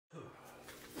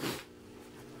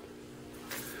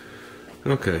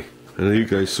Okay, I know you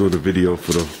guys saw the video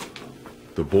for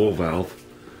the ball valve.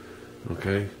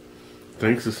 Okay,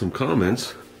 thanks to some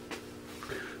comments,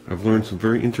 I've learned some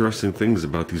very interesting things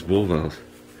about these ball valves.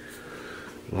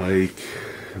 Like,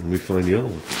 let me find the other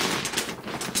one.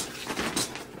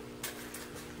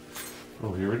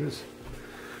 Oh, here it is.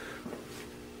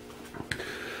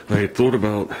 I had thought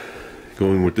about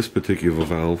going with this particular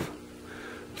valve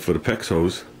for the PEX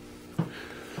hose,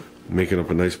 making up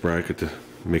a nice bracket to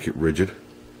make it rigid.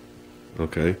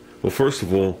 Okay, well, first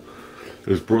of all, it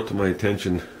was brought to my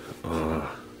attention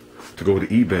to go to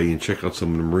eBay and check out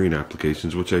some of the marine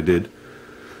applications, which I did,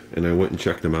 and I went and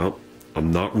checked them out.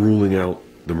 I'm not ruling out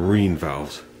the marine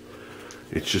valves.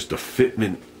 It's just the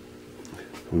fitment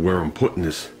where I'm putting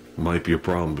this might be a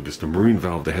problem, because the marine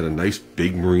valve, they had a nice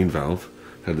big marine valve,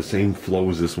 had the same flow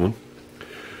as this one,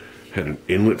 had an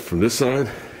inlet from this side,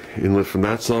 inlet from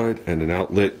that side, and an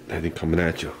outlet, I think, coming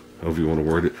at you, however you want to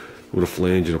word it, with a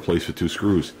flange and a place for 2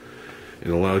 screws. It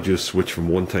allowed you to switch from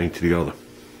one tank to the other.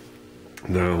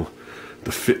 Now,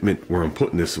 the fitment where I'm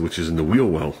putting this, which is in the wheel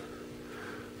well,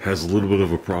 has a little bit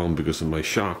of a problem because of my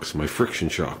shocks, my friction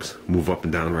shocks, move up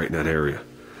and down right in that area.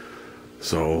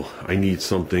 So I need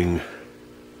something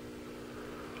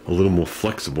a little more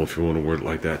flexible, if you want to word it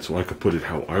like that, so I could put it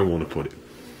how I want to put it.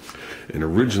 And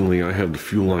originally I have the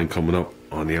fuel line coming up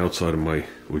on the outside of my,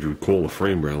 what you would call a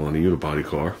frame rail on a unibody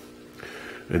car,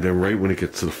 and then right when it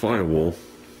gets to the firewall,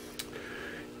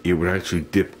 it would actually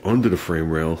dip under the frame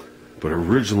rail, but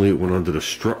originally it went under the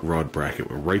strut rod bracket,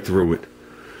 went right through it,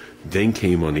 then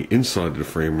came on the inside of the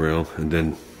frame rail, and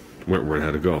then went where it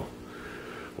had to go.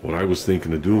 What I was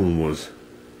thinking of doing was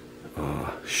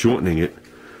shortening it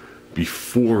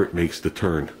before it makes the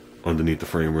turn underneath the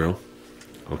frame rail.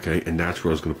 Okay, and that's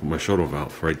where I was going to put my shuttle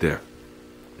valve, right there.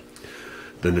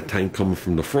 Then the tank coming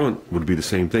from the front would be the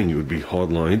same thing. It would be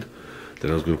hard lined.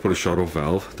 Then I was going to put a shuttle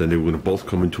valve. Then they were going to both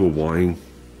come into a wiring,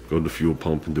 go to the fuel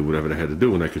pump, and do whatever they had to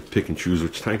do, and I could pick and choose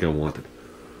which tank I wanted.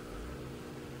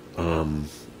 And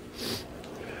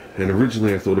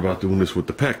originally I thought about doing this with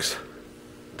the PEX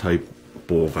type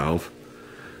ball valve.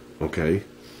 Okay,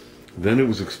 then it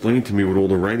was explained to me what all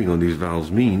the writing on these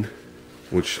valves mean,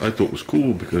 which I thought was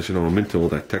cool, because, you know, I'm into all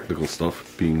that technical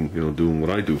stuff, being, you know, doing what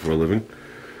I do for a living.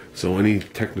 So any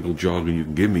technical jargon you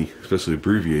can give me, especially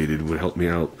abbreviated, would help me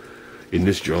out in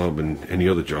this job and any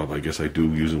other job I guess I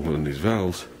do using one of these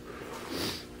valves.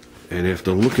 And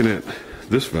after looking at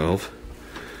this valve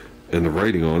and the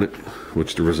writing on it,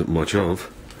 which there isn't much of,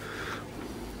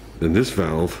 then this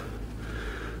valve,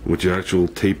 which are actual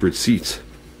tapered seats,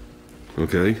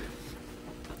 okay,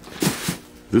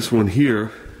 this one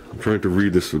here, I'm trying to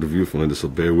read this for the viewfinder, so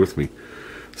bear with me.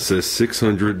 It says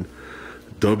 600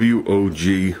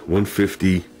 WOG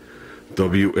 150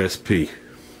 WSP,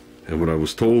 and what I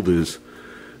was told is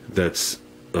that's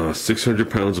 600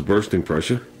 pounds of bursting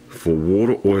pressure for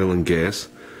water, oil, and gas,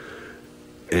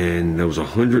 and there was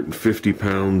 150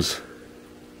 pounds.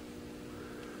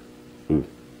 Oh,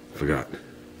 forgot.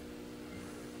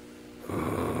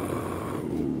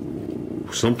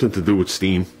 Something to do with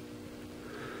steam.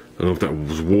 I don't know if that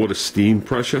was water steam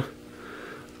pressure,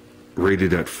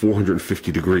 rated at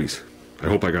 450 degrees. I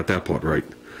hope I got that part right,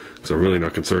 because I'm really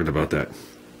not concerned about that.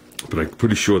 But I'm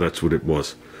pretty sure that's what it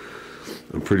was.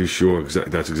 I'm pretty sure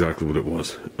that's exactly what it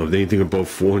was. Of anything above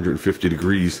 450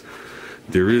 degrees,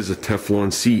 there is a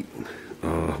Teflon seat.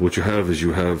 What you have is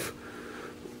you have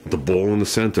the ball in the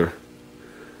center.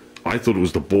 I thought it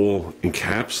was the ball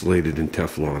encapsulated in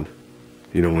Teflon,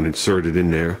 you know, when inserted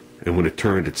in there, and when it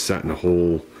turned, it sat in a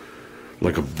hole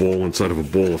like a ball inside of a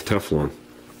ball of Teflon.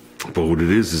 But what it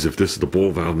is if this is the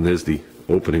ball valve and there's the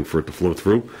opening for it to flow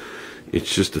through,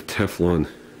 it's just a Teflon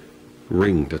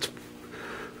ring that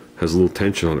has a little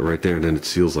tension on it right there, and then it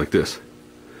seals like this,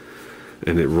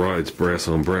 and it rides brass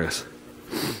on brass.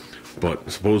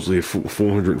 But supposedly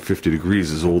 450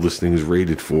 degrees is all this thing is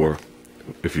rated for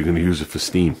if you're going to use it for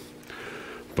steam,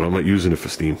 but I'm not using it for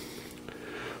steam.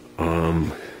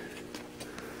 I'm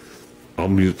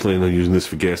planning on using this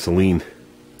for gasoline.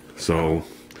 So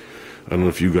I don't know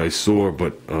if you guys saw,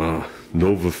 but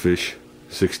Novafish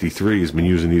 63 has been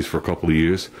using these for a couple of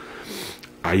years.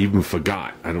 I even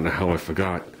forgot, I don't know how I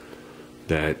forgot,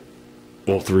 that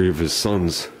all 3 of his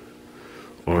sons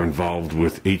are involved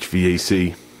with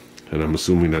HVAC, and I'm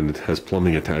assuming that it has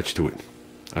plumbing attached to it.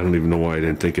 I don't even know why I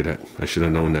didn't think of that. I should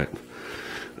have known that.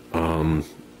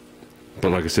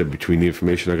 But like I said, between the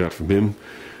information I got from him,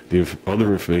 the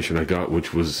other information I got,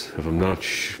 which was,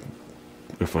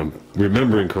 if I'm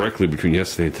remembering correctly, between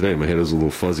yesterday and today, my head is a little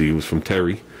fuzzy, it was from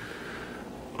Terry.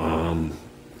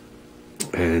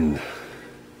 And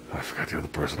I forgot the other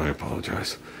person, I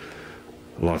apologize.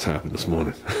 A lot's happened this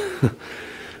morning.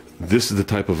 This is the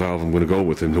type of valve I'm going to go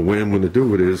with, and the way I'm going to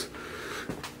do it is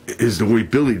the way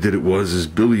Billy did it is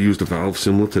Billy used a valve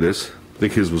similar to this. I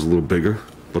think his was a little bigger,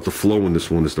 but the flow in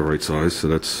this one is the right size, so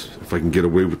that's, if I can get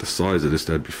away with the size of this,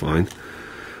 that'd be fine.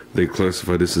 They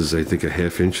classify this as, I think, a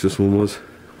 1/2 inch this one was.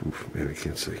 Oof, man, I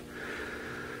can't see.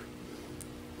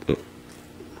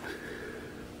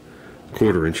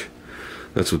 1/4 inch.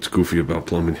 That's what's goofy about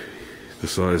plumbing. The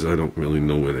size, I don't really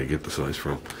know where they get the size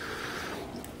from.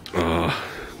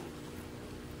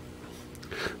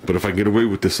 But if I get away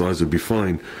with this size, it'd be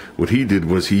fine. What he did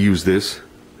was he used this,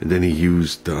 and then he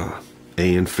used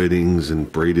AN fittings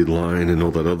and braided line and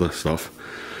all that other stuff.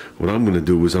 What I'm going to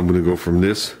do is I'm going to go from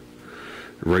this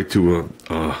right to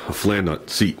a flare nut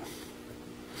seat.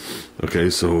 Okay,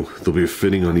 so there'll be a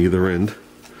fitting on either end,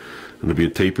 and there'll be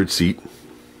a tapered seat.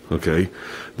 Okay,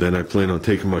 then I plan on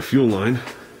taking my fuel line,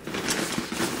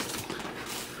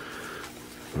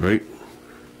 right,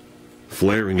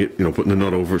 flaring it, you know, putting the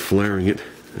nut over it, flaring it,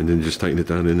 and then just tighten it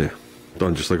down in there.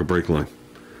 Done, just like a brake line.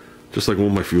 Just like all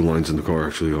my fuel lines in the car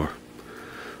actually are.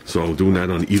 So doing that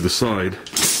on either side,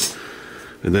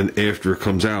 and then after it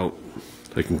comes out,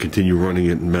 I can continue running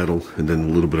it in metal, and then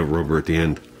a little bit of rubber at the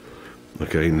end.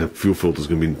 Okay, and the fuel filter is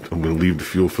going to be, I'm going to leave the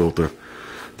fuel filter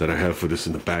that I have for this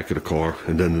in the back of the car,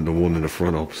 and then the one in the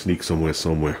front I'll sneak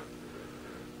somewhere.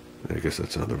 I guess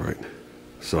that sounded right.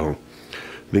 So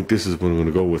I think this is what I'm going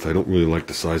to go with. I don't really like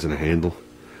the size of the handle,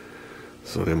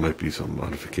 so there might be some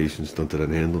modifications done to that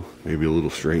handle. Maybe a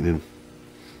little straightening,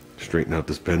 straighten out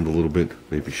this bend a little bit,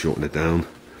 maybe shorten it down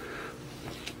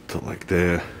to like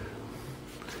there.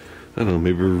 I don't know,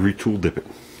 maybe retool dip it.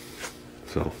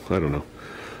 So I don't know,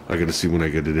 I got to see when I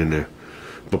get it in there.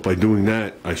 But by doing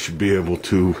that, I should be able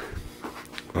to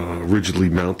rigidly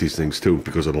mount these things too,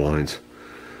 because of the lines.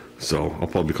 So I'll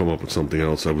probably come up with something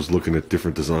else. I was looking at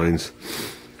different designs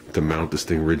to mount this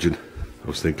thing rigid. I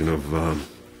was thinking of,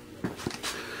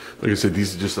 like I said,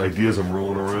 these are just ideas I'm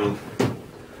rolling around.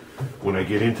 When I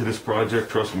get into this project,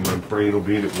 trust me, my brain will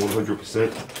be in it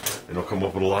 100%, and I'll come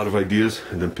up with a lot of ideas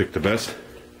and then pick the best.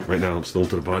 Right now I'm still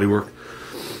into the bodywork,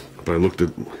 but I looked at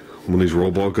one of these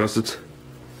roll bar gussets.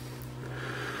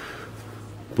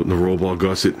 Putting the roll bar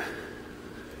gusset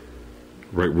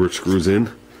right where it screws in,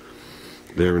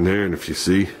 there and there, and if you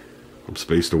see, I'm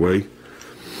spaced away,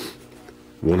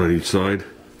 one on each side,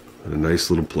 and a nice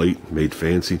little plate made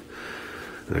fancy,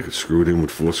 and I could screw it in with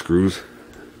 4 screws.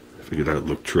 I figured that would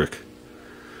look trick,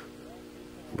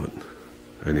 but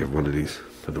I didn't have one of these.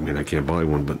 That don't mean I can't buy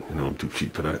one, but you know, I'm too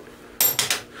cheap for that.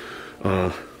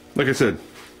 Like I said,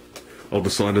 I'll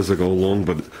decide as I go along,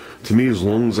 but to me, as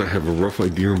long as I have a rough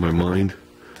idea in my mind,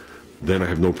 then I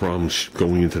have no problems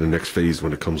going into the next phase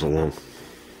when it comes along.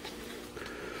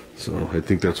 So I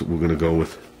think that's what we're going to go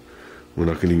with. We're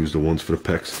not going to use the ones for the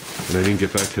pecs. And I didn't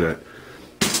get back to that.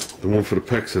 The one for the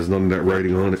pecs has none of that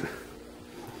writing on it.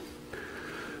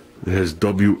 It has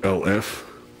WLF.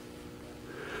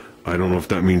 I don't know if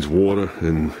that means water,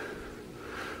 and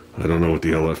I don't know what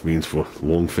the LF means for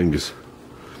long fingers.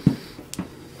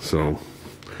 So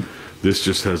this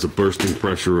just has a bursting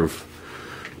pressure of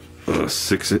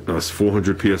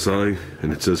 400 psi,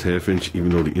 and it says 1/2 inch, even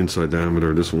though the inside diameter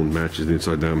of this one matches the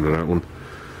inside diameter of that one.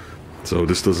 So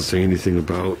this doesn't say anything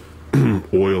about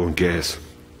oil and gas.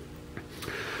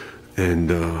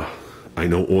 And I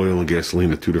know oil and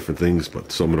gasoline are 2 different things,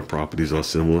 but some of the properties are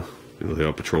similar. You know, they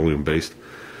are petroleum based.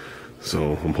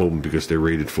 So I'm hoping because they're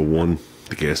rated for one,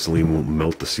 the gasoline won't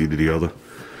melt the seat of the other.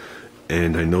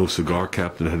 And I know Cigar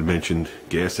Captain had mentioned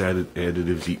gas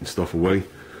additives eating stuff away.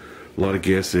 A lot of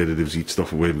gas additives eat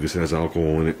stuff away because it has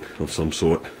alcohol in it of some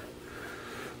sort.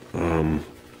 And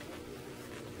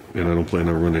I don't plan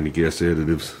on running any gas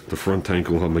additives. The front tank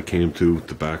will have my Cam2.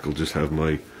 The back will just have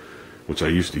my, which I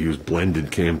used to use,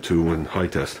 blended Cam2 and high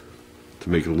test to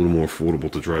make it a little more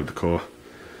affordable to drive the car.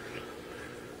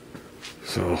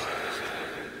 So,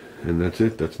 and that's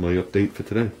it. That's my update for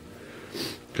today.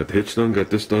 Got the hitch done, got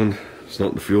this done.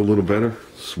 Starting to feel a little better.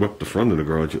 Swept the front of the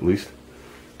garage at least.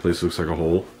 Place looks like a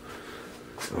hole.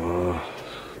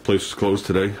 Place was closed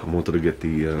today. I wanted to get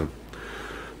the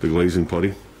glazing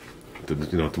putty to,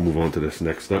 you know, to move on to this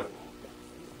next step.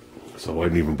 So I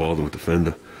didn't even bother with the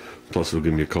fender. Plus it'll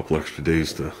give me a couple extra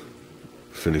days to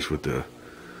finish with the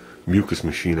mucus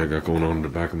machine I got going on in the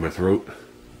back of my throat.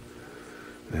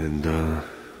 And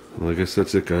well, I guess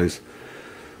that's it, guys.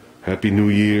 Happy New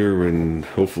Year, and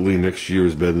hopefully next year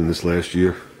is better than this last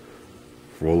year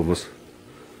for all of us.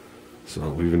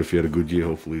 So even if you had a good year,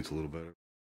 hopefully it's a little better.